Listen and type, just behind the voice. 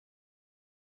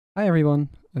Hi everyone,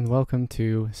 and welcome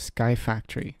to Sky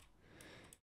Factory.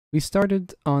 We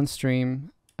started on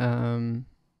stream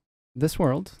this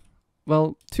world,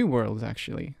 well, two worlds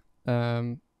actually.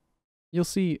 You'll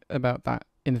see about that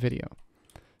in the video.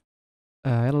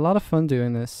 I had a lot of fun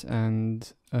doing this,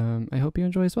 and I hope you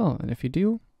enjoy as well. And if you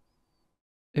do,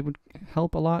 it would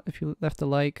help a lot if you left a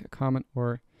like, a comment,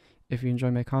 or if you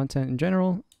enjoy my content in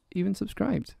general, even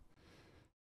subscribed.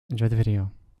 Enjoy the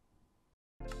video.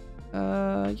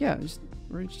 Yeah,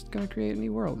 we're just gonna create a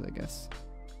new world, I guess.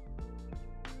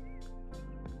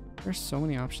 There's so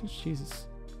many options, Jesus.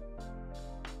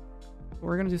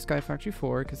 We're gonna do Sky Factory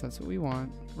 4, because that's what we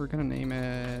want. We're gonna name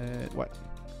it, what?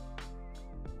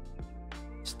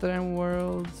 Strand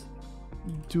World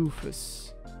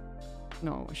Doofus.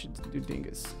 No, I should do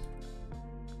Dingus.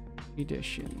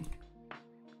 Edition.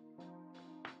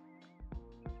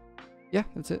 Yeah,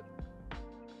 that's it.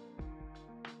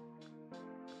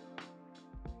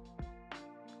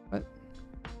 What?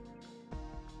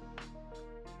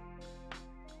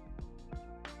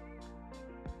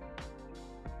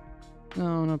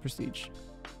 No, no prestige.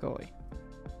 Go away.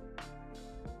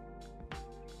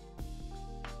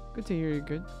 Good to hear you're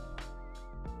good.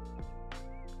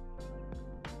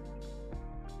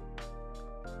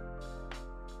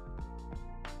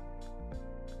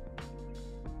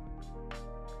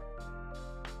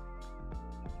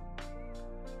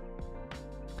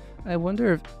 I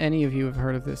wonder if any of you have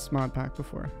heard of this mod pack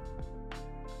before.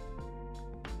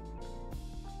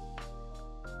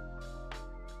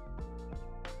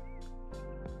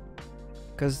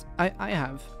 Because I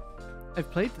have.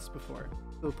 I've played this before,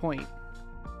 to a point.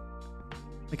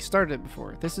 Like, started it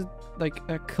before. This is like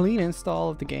a clean install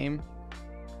of the game.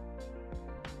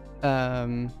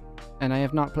 And I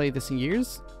have not played this in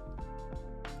years.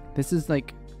 This is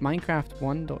like Minecraft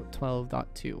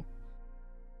 1.12.2.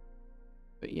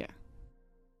 But yeah.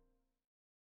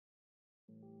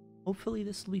 Hopefully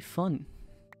this will be fun.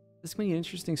 This is going to be an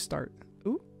interesting start.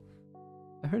 Ooh.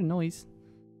 I heard a noise.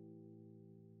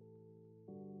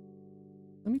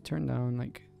 Let me turn down,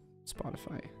 like,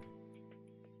 Spotify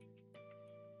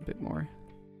a bit more.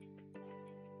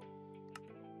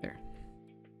 There.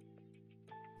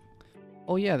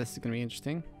 Oh yeah, this is going to be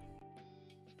interesting.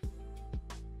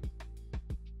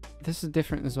 This is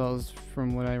different as well as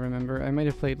from what I remember. I might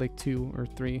have played like 2 or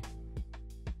 3.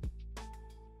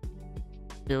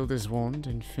 Builder's Wand,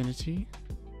 Infinity.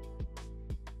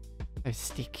 I have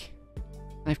stick.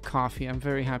 I have coffee. I'm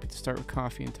very happy to start with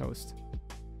coffee and toast.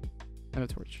 And a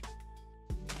torch.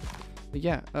 But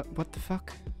yeah, what the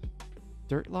fuck?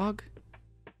 Dirt log?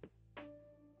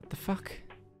 What the fuck?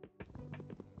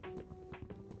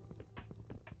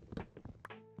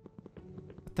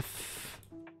 What the f...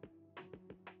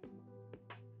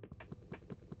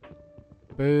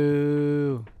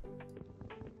 Boo!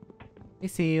 Hey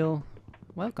Seal.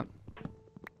 Welcome.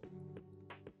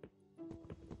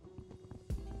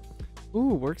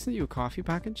 Ooh, works at you a coffee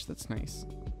package? That's nice.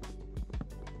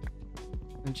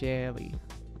 And jelly.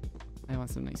 I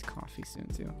want some nice coffee soon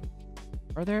too.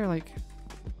 Are there like...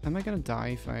 Am I gonna die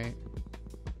if I...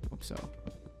 Hope so.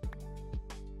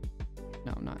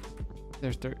 No, I'm not.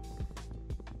 There's dirt.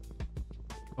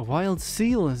 A wild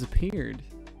seal has appeared.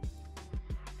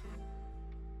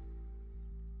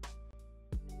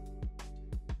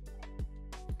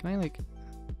 Can I like...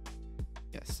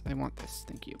 Yes, I want this.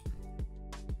 Thank you.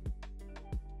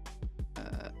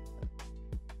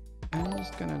 I'm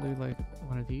just gonna do like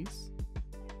one of these.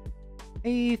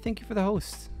 Hey, thank you for the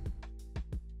host.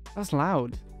 That was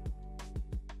loud.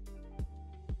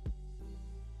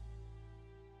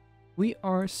 We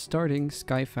are starting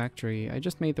Sky Factory. I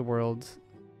just made the world.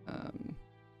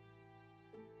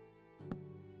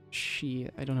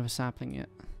 Shit, I don't have a sapling yet.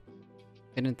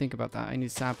 I didn't think about that. I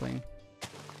need sapling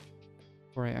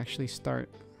before I actually start.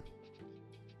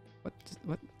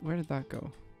 What? Where did that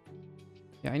go?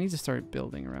 Yeah, I need to start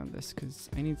building around this because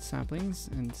I need saplings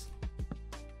and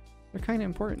they're kind of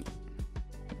important.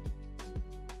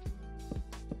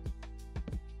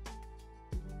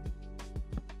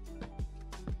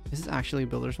 Is this actually a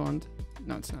builder's wand?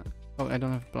 No, it's not. Oh, I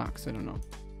don't have blocks. I don't know.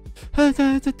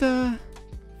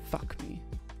 Fuck me.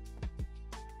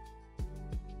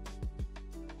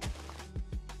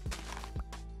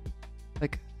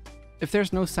 Like, if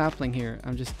there's no sapling here,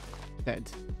 I'm just dead.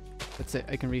 That's it.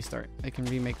 I can restart. I can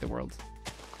remake the world.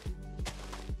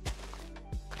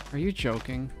 Are you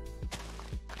joking?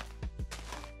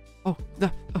 Oh,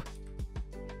 oh.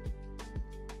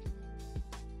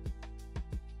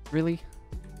 Really?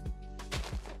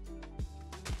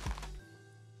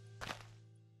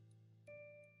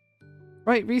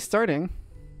 Right, restarting.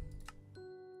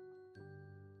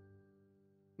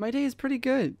 My day is pretty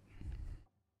good.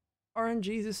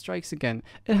 RNG strikes again.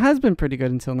 It has been pretty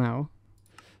good until now.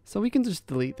 So we can just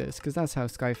delete this, because that's how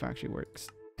Sky Factory works.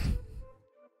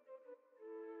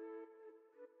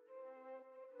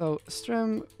 So,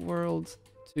 Strem World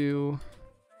to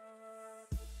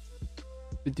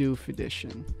Bidoof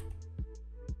Edition.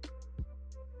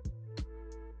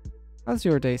 How's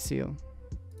your day, Seal?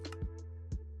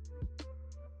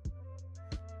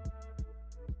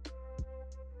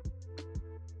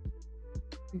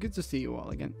 Good to see you all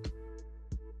again.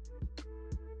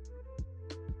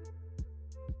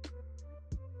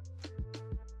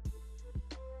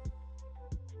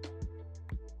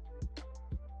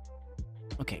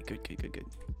 Okay, good.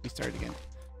 We started again.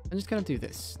 I'm just gonna do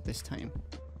this time.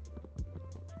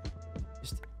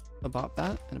 Just about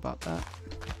that and about that.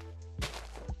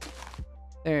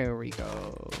 There we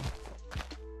go.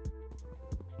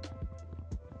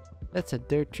 That's a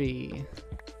dirt tree.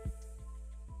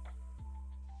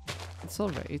 It's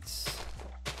alright. It's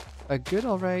a good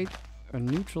alright, a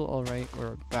neutral alright,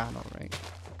 or a bad alright.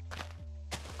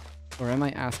 Or am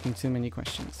I asking too many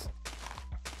questions?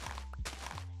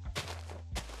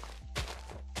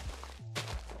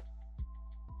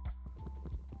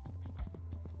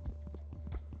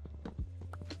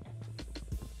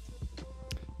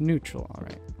 Neutral,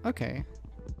 alright. Okay.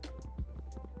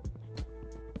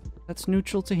 That's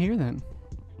neutral to here then.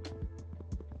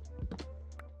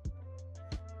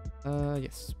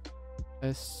 Yes.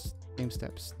 This, same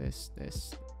steps. This.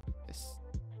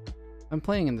 I'm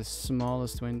playing in the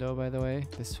smallest window, by the way.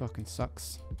 This fucking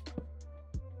sucks.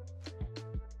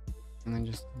 And then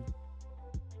just...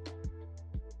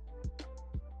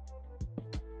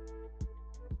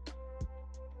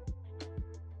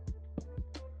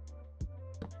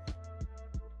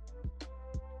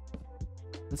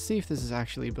 Let's see if this is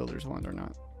actually Builder's Wand or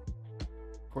not.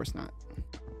 Of course not.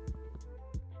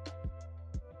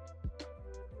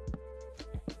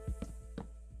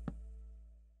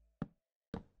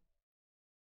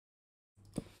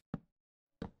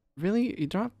 Really? You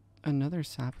dropped another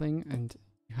sapling and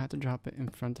you had to drop it in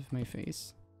front of my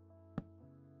face?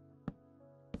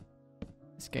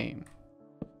 This game.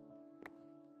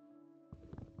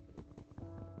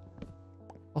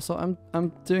 Also,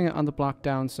 I'm doing it on the block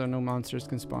down so no monsters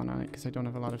can spawn on it because I don't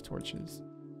have a lot of torches.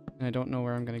 And I don't know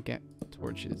where I'm gonna get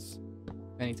torches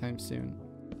anytime soon.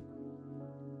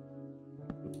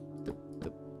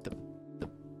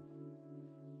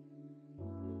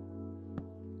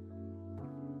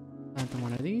 Plant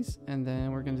one of these, and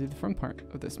then we're gonna do the front part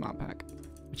of this mod pack,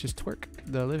 which is twerk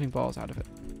the living balls out of it.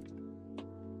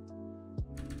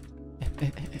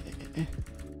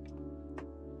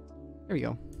 There we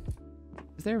go.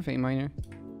 Is there a vein miner?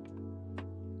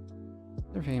 Is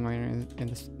there a vein miner in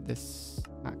this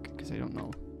pack? Because I don't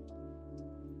know.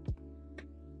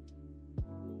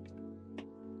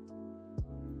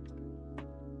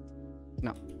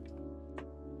 No.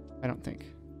 I don't think.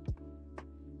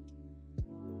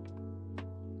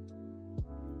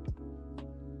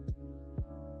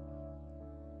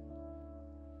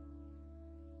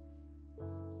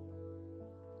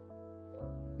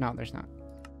 No, there's not.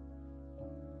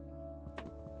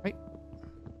 Right?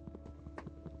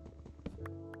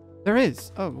 There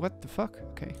is! Oh, what the fuck?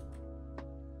 Okay.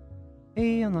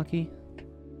 Hey, unlucky.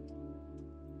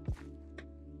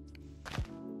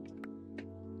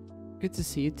 Good to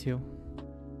see you too.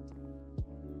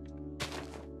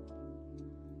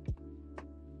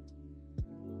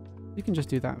 You can just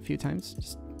do that a few times.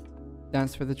 Just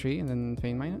dance for the tree and then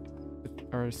vein mine it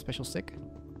with our special stick.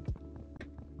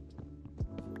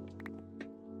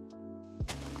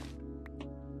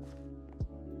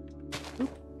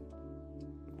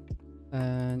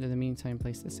 And in the meantime,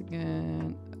 place this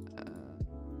again.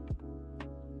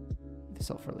 Keep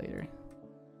this all for later.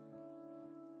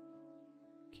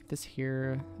 Keep this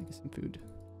here. I get some food.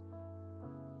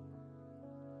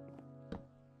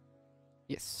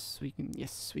 Yes, we can.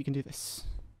 Yes, we can do this.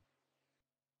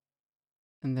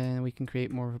 And then we can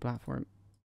create more of a platform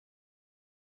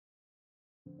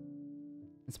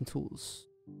and some tools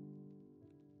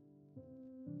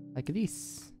like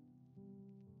this.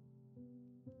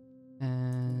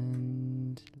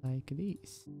 And like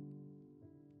these.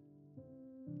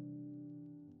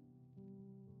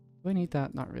 Do I need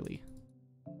that? Not really.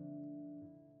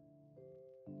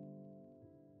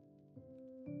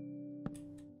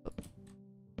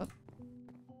 Up.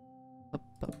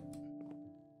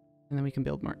 And then we can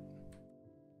build more.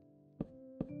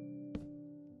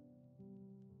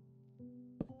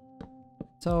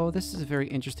 So this is a very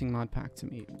interesting mod pack to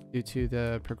me due to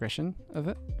the progression of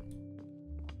it.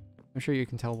 I'm sure you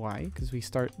can tell why, because we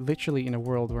start literally in a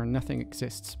world where nothing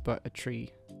exists but a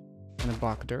tree and a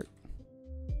block of dirt.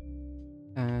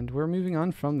 And we're moving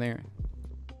on from there.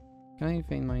 Can I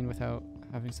vein mine without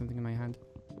having something in my hand?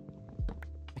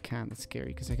 I can't, that's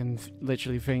scary, because I can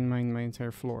literally vein mine my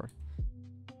entire floor.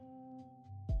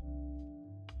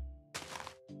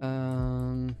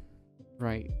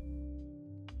 Right.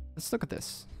 Let's look at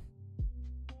this.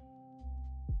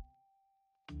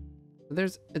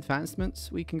 There's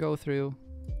advancements we can go through.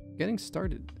 Getting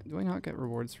started. Do I not get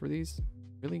rewards for these?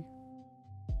 Really?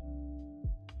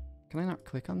 Can I not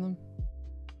click on them?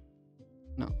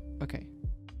 No. Okay.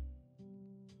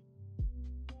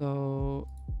 So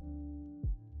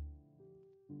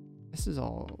this is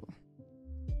all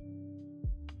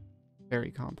very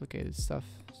complicated stuff,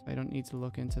 so I don't need to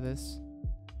look into this,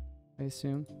 I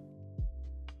assume.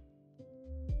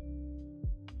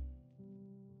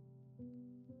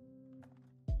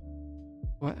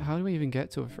 What? How do we even get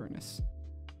to a furnace?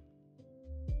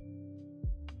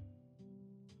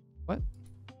 What?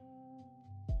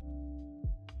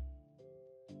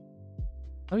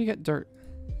 How do you get dirt?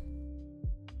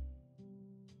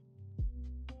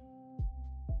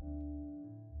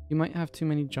 You might have too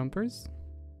many jumpers?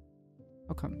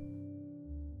 How come?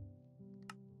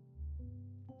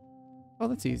 Oh,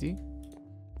 that's easy.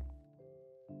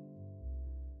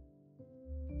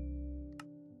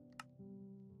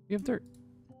 We have dirt.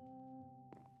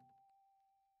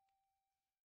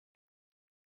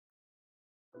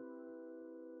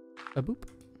 A boop.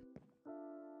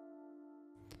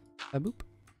 A boop.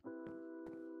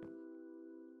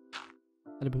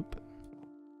 And a boop.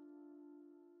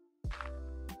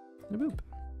 And a boop.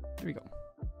 There we go.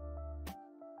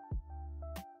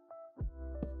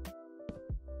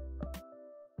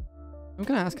 I'm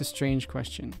gonna ask a strange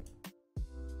question.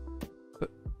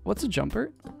 But what's a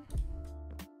jumper?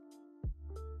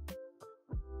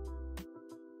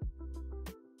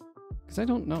 Because I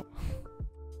don't know.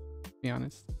 To be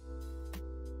honest.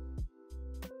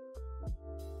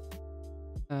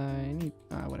 I need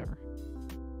whatever.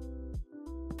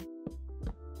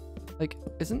 Like,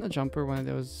 isn't a jumper one of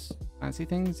those fancy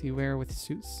things you wear with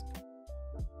suits?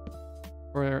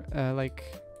 Or like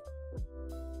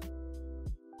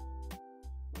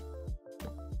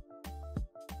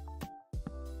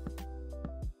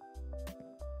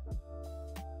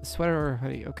a sweater or a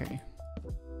hoodie, okay.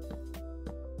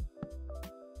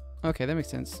 Okay, that makes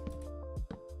sense.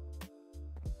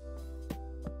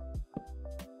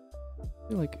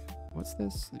 I feel like, what's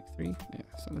this? Like 3? Yeah,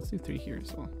 so let's do 3 here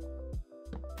as well.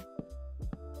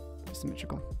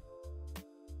 Symmetrical.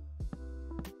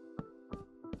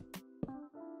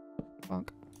 Bonk.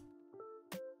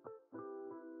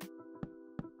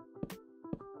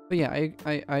 But yeah,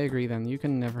 I agree then. You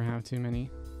can never have too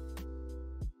many.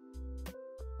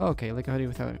 Oh, okay, like a hoodie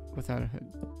without a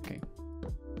hood. Okay.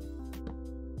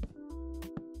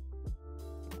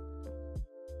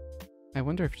 I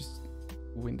wonder if just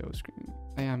window streaming.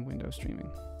 I am window streaming.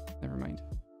 Never mind.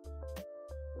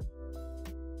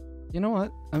 You know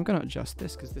what? I'm gonna adjust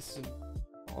this because this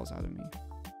falls out of me.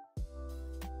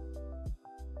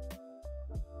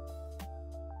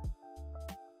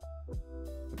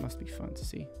 It must be fun to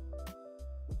see.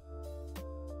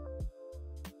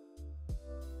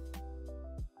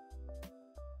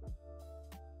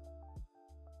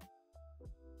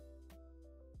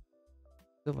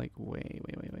 Still like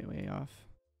way off.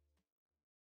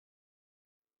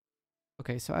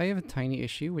 Okay, so I have a tiny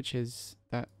issue, which is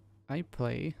that I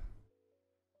play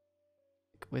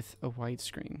with a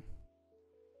widescreen,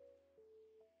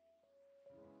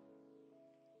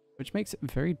 which makes it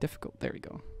very difficult. There we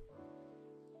go.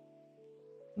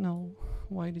 No,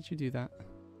 why did you do that?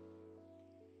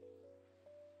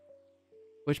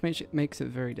 Which makes it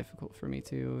very difficult for me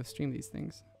to stream these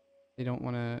things. They don't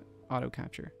want to auto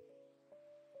capture.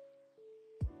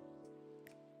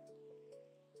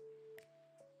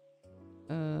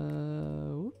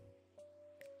 Whoop.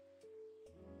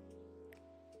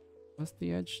 What's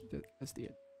the edge? That's the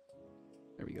edge.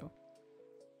 There we go.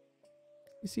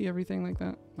 You see everything like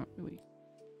that? Not really.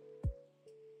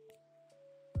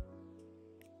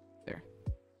 There.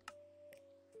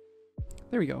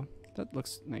 There we go. That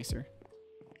looks nicer.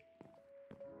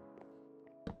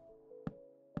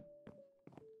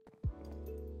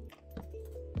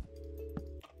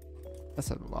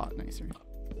 That's a lot nicer.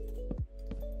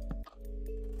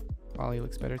 Quality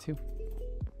looks better too.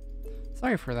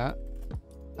 Sorry for that.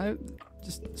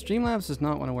 Streamlabs does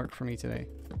not want to work for me today.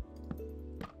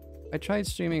 I tried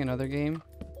streaming another game,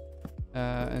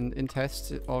 and in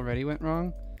tests it already went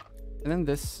wrong. And then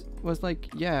this was like,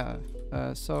 yeah,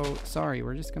 so sorry,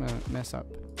 we're just gonna mess up.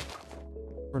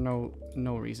 For no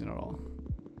reason at all.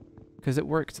 Because it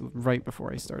worked right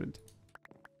before I started.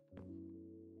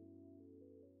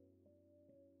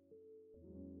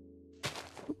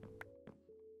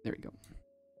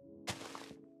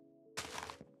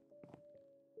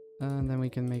 And then we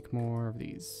can make more of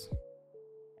these.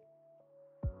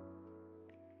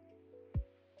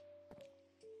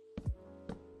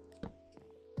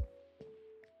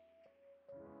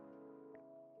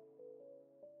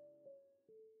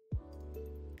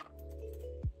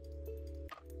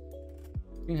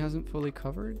 Screen hasn't fully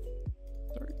covered.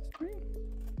 Sorry, screen.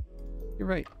 You're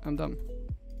right, I'm dumb.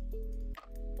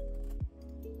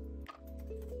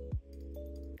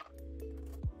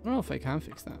 I don't know if I can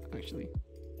fix that, actually.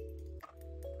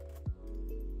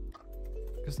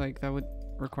 Because, like, that would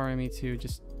require me to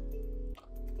just...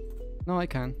 No, I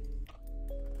can.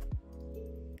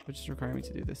 It would just require me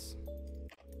to do this.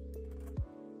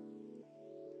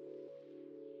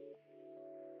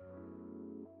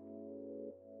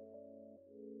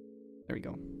 There we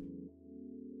go.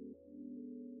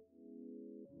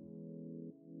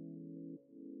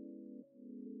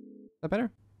 Is that better?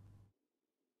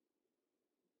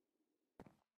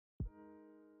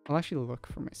 I'll actually look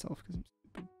for myself because I'm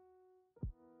stupid.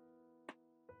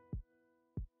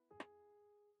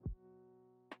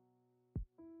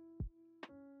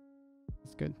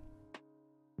 That's good.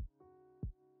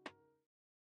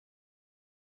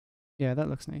 Yeah, that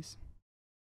looks nice.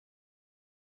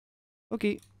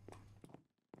 Okay.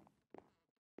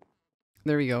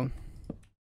 There we go.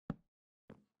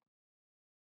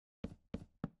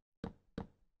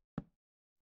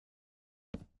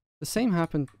 The same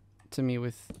happened to me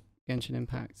with Genshin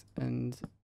Impact, and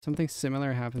something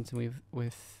similar happened to me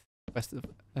with Quest of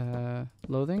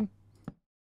Loathing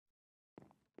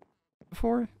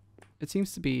before. It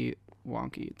seems to be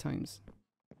wonky at times.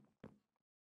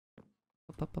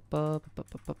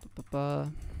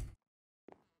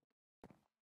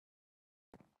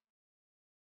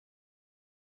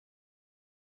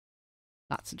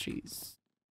 Lots of cheese.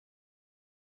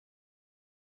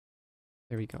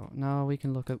 There we go. Now we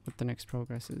can look at what the next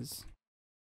progress is.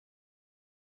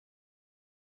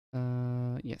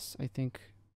 Yes, I think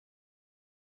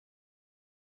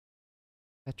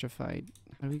petrified.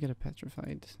 How do we get a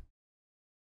petrified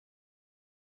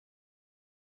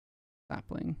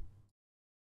sapling?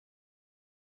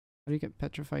 How do you get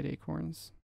petrified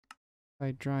acorns?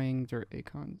 By drying dirt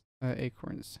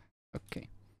acorns. Okay,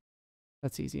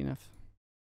 that's easy enough.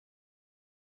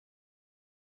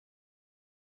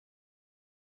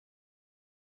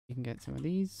 You can get some of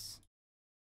these.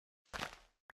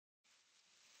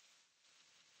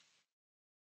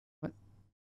 What?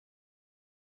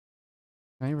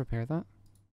 Can I repair that?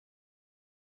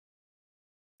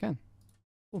 Can.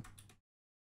 Cool.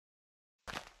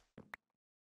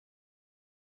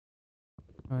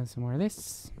 Some more of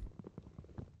this.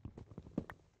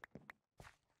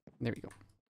 There we go.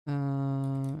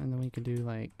 And then we could do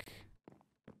like...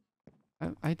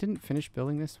 I didn't finish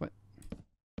building this. What?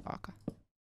 Fuck.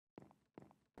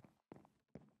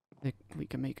 We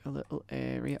can make a little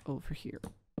area over here.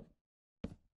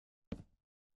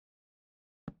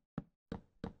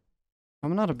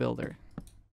 I'm not a builder,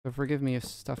 so forgive me if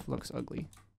stuff looks ugly.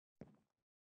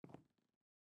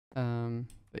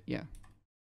 But yeah.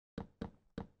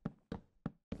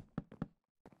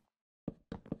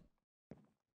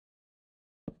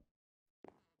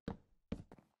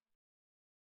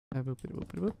 Boop it, boop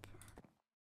it, boop.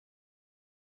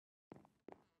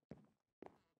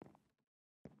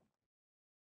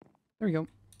 There we go.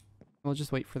 We'll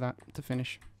just wait for that to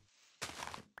finish.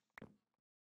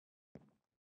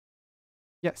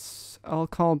 Yes, I'll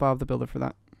call Bob the Builder for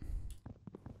that.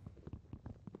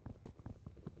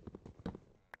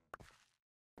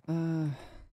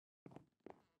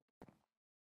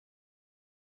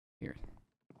 Here.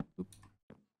 Oop.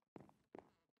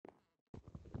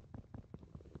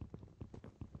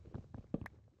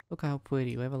 Look how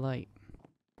pretty, we have a light.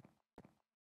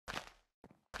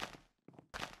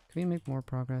 Can we make more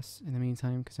progress in the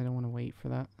meantime? Because I don't want to wait for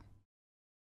that.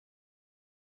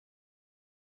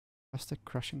 Plastic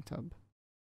crushing tub.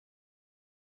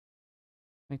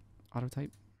 Like auto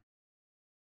type.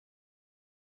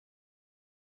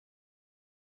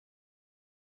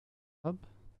 Tub.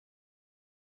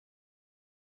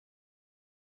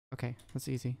 Okay, that's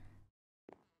easy.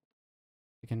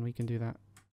 Again, we can do that.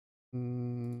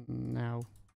 Now.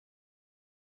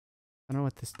 I don't know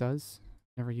what this does.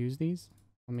 Never use these.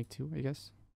 I'll make 2, I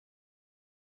guess.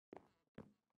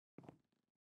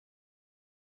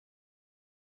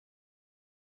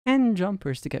 And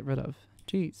jumpers to get rid of.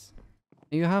 Jeez.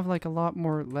 You have like a lot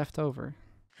more left over.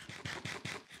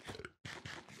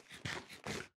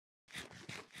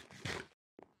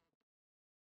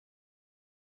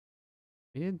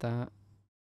 We did that.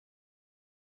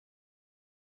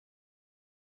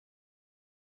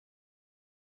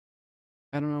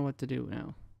 I don't know what to do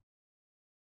now.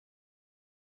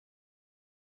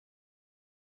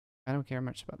 I don't care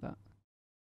much about that.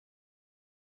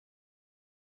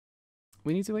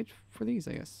 We need to wait for these,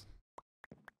 I guess.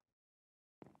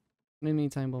 In the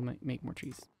meantime, we'll make more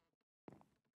trees.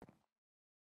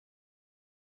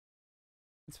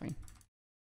 That's fine.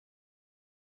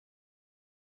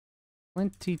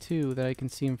 22 that I can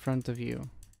see in front of you.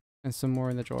 And some more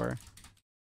in the drawer.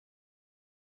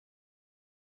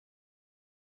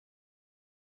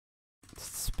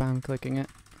 Spam clicking it.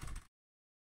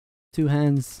 2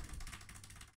 hands.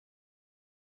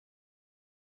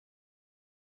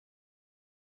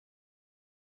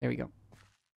 There we go.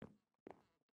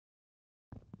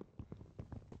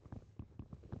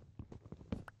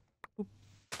 Oop.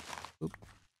 Oop.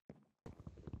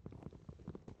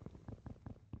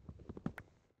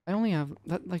 I only have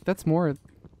that, like, that's more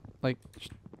like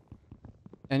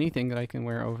anything that I can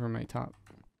wear over my top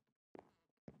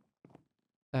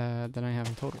than I have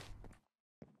in total.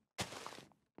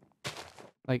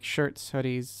 Like shirts,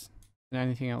 hoodies, and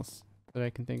anything else that I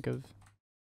can think of.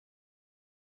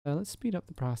 Let's speed up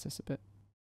the process a bit.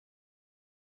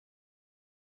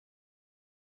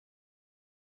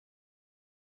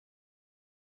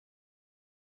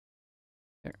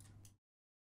 There.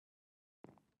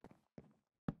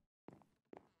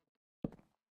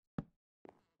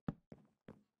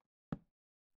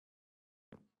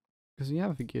 Because we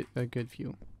have a good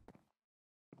view.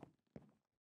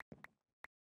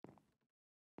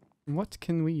 What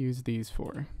can we use these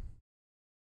for?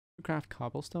 To craft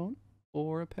cobblestone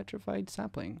or a petrified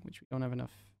sapling, which we don't have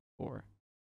enough for.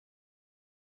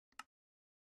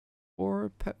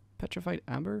 Or petrified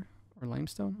amber or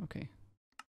limestone? Okay.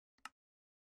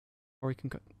 Or we can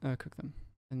cook them.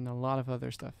 And a lot of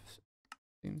other stuff,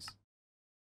 seems.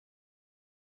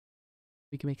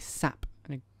 We can make sap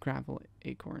and a gravel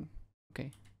acorn.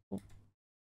 Okay, cool.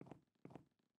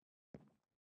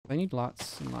 I need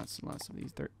lots and lots and lots of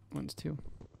these dirt ones too.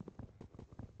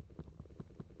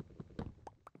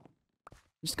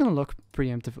 I'm just gonna look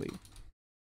preemptively.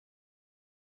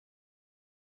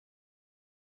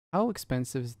 How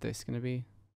expensive is this gonna be?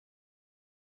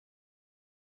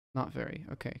 Not very.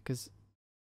 Okay, because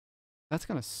that's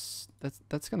gonna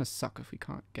suck if we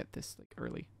can't get this like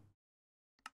early.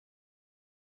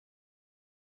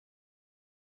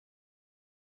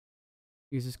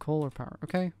 Uses coal or power.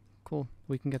 Okay, cool.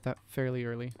 We can get that fairly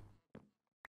early.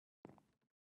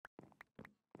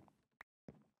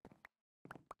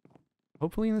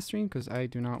 Hopefully in the stream, because I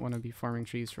do not want to be farming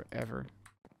trees forever.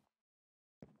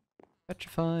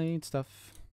 Petrified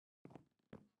stuff.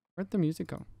 Where'd the music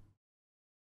go?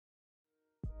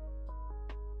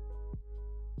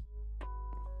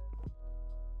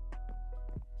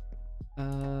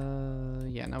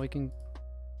 Yeah, now we can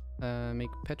make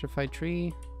petrified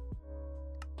tree.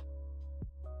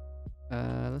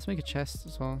 Let's make a chest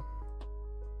as well.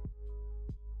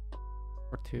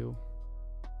 Or 2.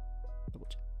 Double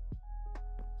check.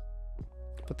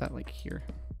 Put that like here.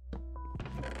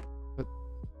 Put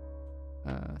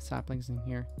saplings in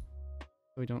here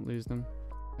so we don't lose them.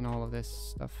 And all of this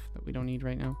stuff that we don't need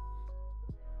right now.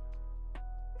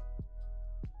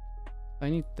 I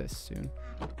need this soon.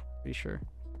 Pretty sure.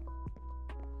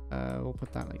 We'll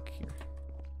put that like here.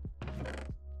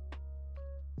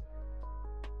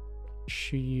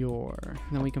 Sure.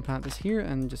 Then we can plant this here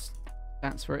and just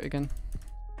dance for it again.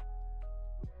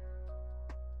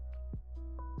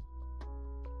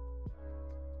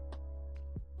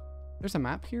 There's a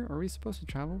map here? Are we supposed to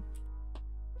travel?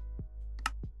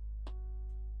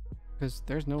 Because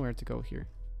there's nowhere to go here.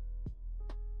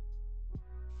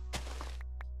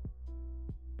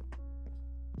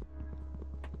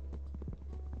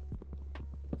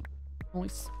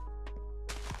 Nice.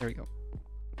 There we go.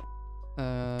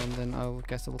 And then I'll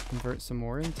guess I'll convert some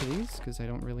more into these because I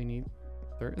don't really need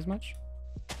dirt as much.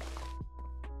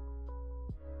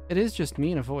 It is just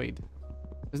me in a void.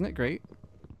 Isn't it great?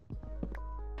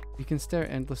 You can stare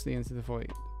endlessly into the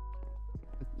void.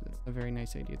 That's a very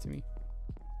nice idea to me.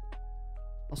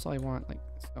 Also, I want like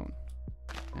stone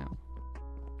now.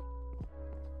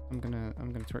 I'm gonna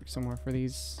twerk some more for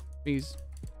these. These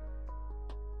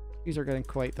are getting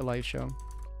quite the live show.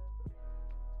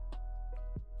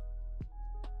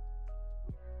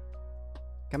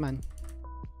 Come on.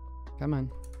 Come on.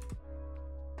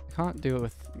 I can't do it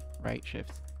with right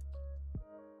shift.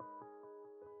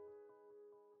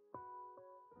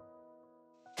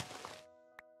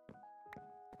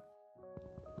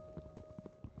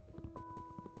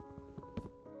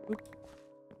 Oop.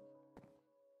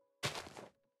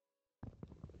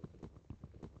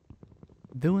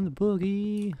 Doing the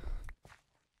boogie.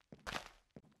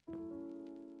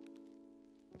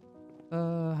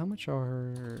 How much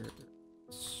are...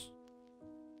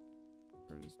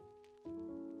 hoppers.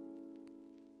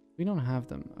 We don't have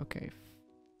them. Okay.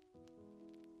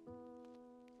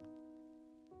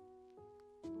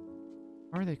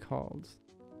 How are they called?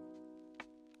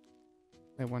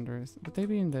 I wonder, would they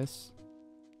be in this?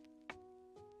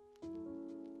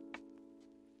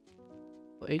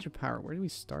 Well, Age of Power, where do we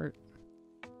start?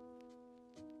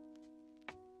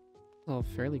 It's all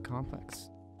fairly complex.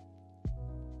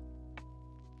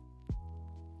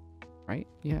 Right?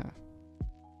 Yeah.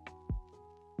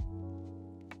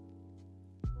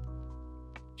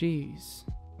 Jeez.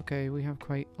 Okay, we have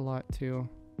quite a lot to...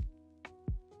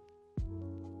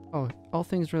 Oh, all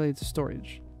things related to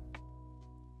storage.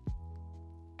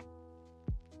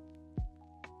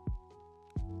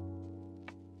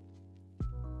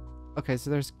 Okay, so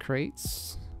there's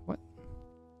crates. What?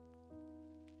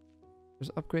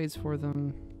 There's upgrades for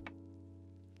them.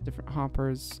 Different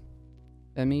hoppers.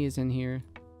 ME is in here.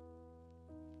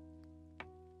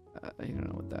 I don't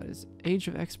know what that is. Age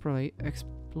of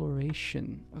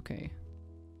Exploration. Okay.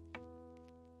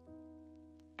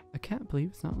 I can't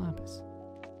believe it's not lapis.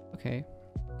 Okay.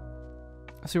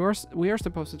 So we are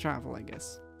supposed to travel, I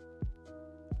guess.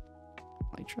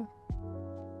 Elytra?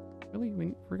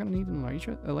 Really? We're gonna need an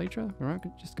Elytra? We're not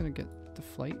just gonna get the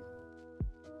flight?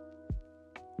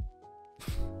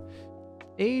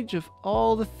 Age of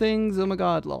all the things, oh my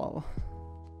god, lol.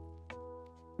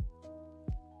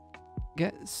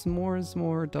 Get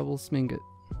s'more double sminget.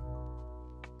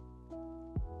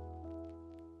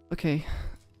 Okay.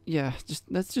 Yeah,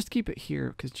 let's just keep it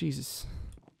here, because Jesus.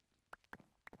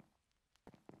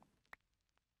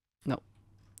 No.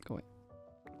 Go away.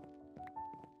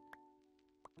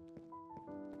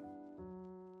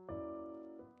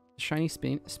 Shiny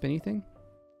spinny thing?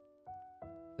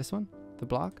 This one? The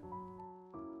block?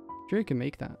 Sure you can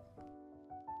make that.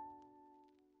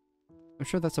 I'm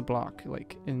sure that's a block,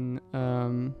 like in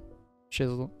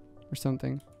chisel or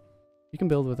something. You can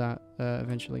build with that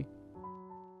eventually.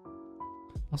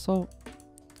 Also,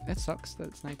 it sucks that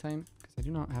it's nighttime because I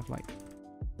do not have light.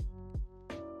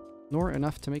 Nor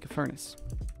enough to make a furnace.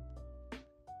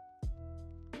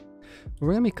 We're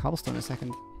gonna make cobblestone in a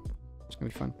second. It's gonna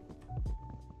be fun.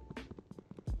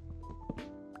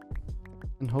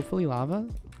 And hopefully lava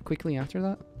quickly after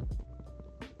that.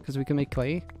 Because we can make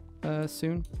clay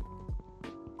soon.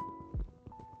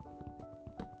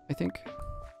 I think.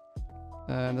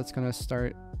 That's gonna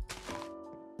start.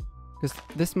 Because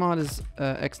this mod is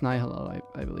ex nihilo,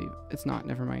 I believe. It's not,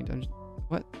 never mind.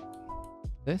 What?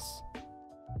 This?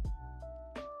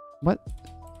 What?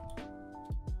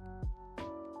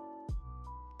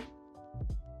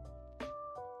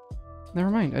 Never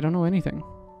mind, I don't know anything.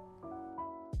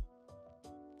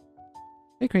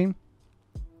 Hey Cream.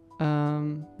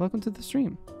 Welcome to the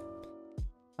stream.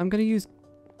 I'm gonna use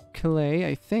clay,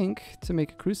 I think, to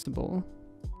make a crucible.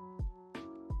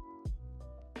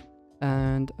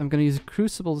 And I'm gonna use a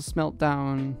crucible to smelt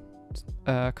down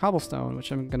cobblestone,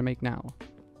 which I'm gonna make now.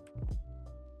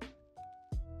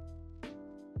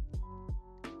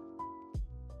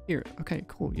 Here, okay,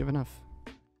 cool, you have enough.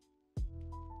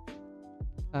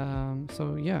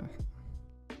 So yeah.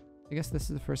 I guess this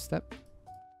is the first step.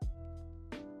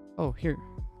 Oh, here.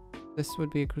 This would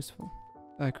be a crucible.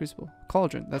 Crucible.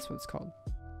 Cauldron, that's what it's called.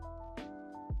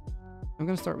 I'm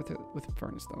gonna start with a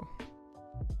furnace though.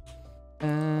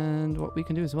 And what we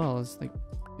can do as well is like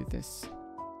do this.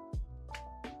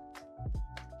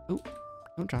 Oh,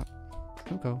 don't drop.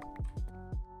 Don't go.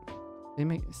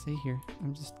 Stay here.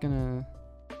 I'm just gonna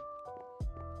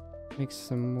make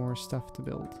some more stuff to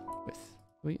build with.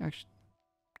 We actually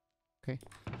okay.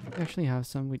 We actually have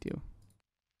some, we do.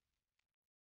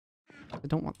 I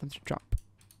don't want them to drop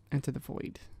into the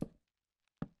void.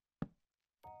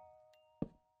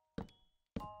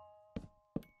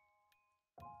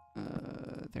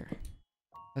 There.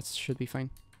 That should be fine.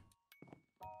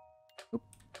 Oop.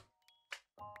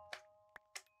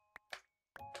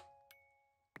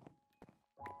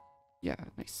 Yeah,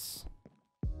 nice.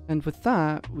 And with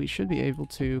that, we should be able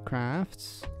to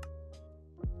craft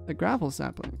a gravel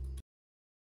sapling.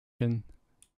 I'm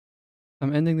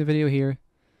ending the video here.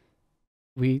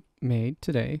 We made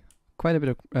today quite a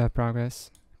bit of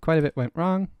progress. Quite a bit went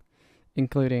wrong,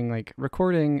 including like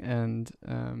recording and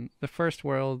the first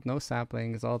world, no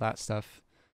saplings, all that stuff.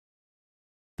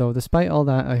 Though despite all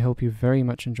that, I hope you very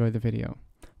much enjoyed the video.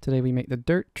 Today we made the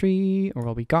dirt tree, or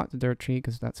well, we got the dirt tree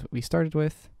because that's what we started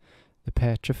with, the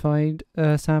petrified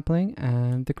sapling,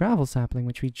 and the gravel sapling,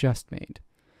 which we just made.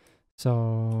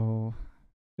 So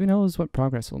who knows what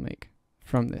progress we'll make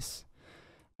from this.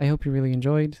 I hope you really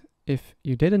enjoyed. If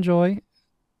you did enjoy,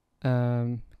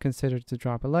 consider to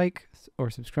drop a like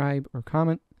or subscribe or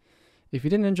comment. If you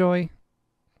didn't enjoy,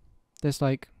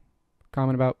 dislike,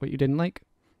 comment about what you didn't like.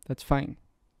 That's fine.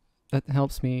 That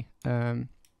helps me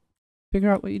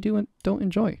figure out what you do and don't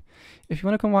enjoy. If you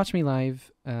want to come watch me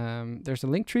live, there's a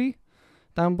link tree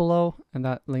down below, and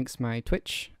that links my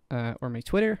Twitch or my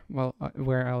Twitter,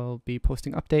 where I'll be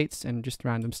posting updates and just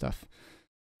random stuff.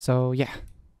 So yeah,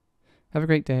 have a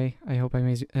great day. I hope I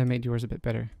made yours a bit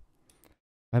better.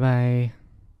 Bye bye.